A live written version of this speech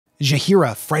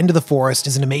Jaheira, Friend of the Forest,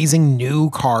 is an amazing new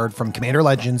card from Commander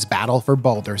Legends Battle for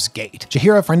Baldur's Gate.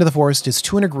 Jaheira, Friend of the Forest is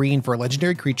 2 and a green for a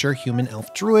legendary creature, human,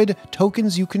 elf, druid.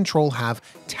 Tokens you control have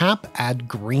tap, add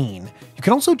green. You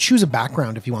can also choose a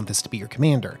background if you want this to be your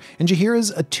commander, and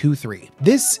Jaheira's a 2/3.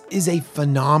 This is a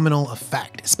phenomenal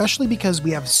effect, especially because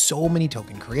we have so many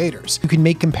token creators. You can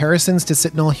make comparisons to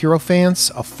Sentinel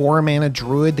Hierophants, a 4-mana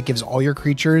druid that gives all your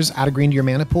creatures add a green to your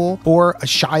mana pool, or a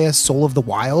Shia Soul of the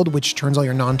Wild, which turns all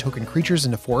your non-token creatures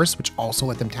into forests, which also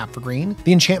let them tap for green.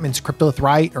 The enchantments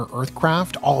Cryptolith or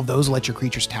Earthcraft, all of those let your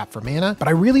creatures tap for mana, but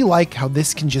I really like how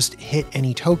this can just hit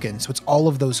any token, so it's all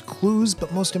of those clues,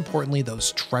 but most importantly,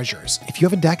 those treasures. If you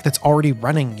have a deck that's already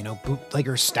running,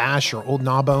 Bootlegger Stash or Old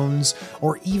Gnawbones,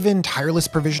 or even Tireless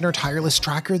Provisioner, Tireless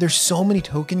Tracker, there's so many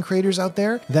token creators out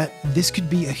there that this could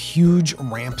be a huge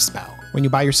ramp spell. When you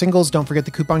buy your singles, don't forget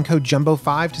the coupon code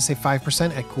JUMBO5 to save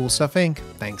 5% at Cool Stuff Inc.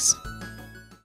 Thanks.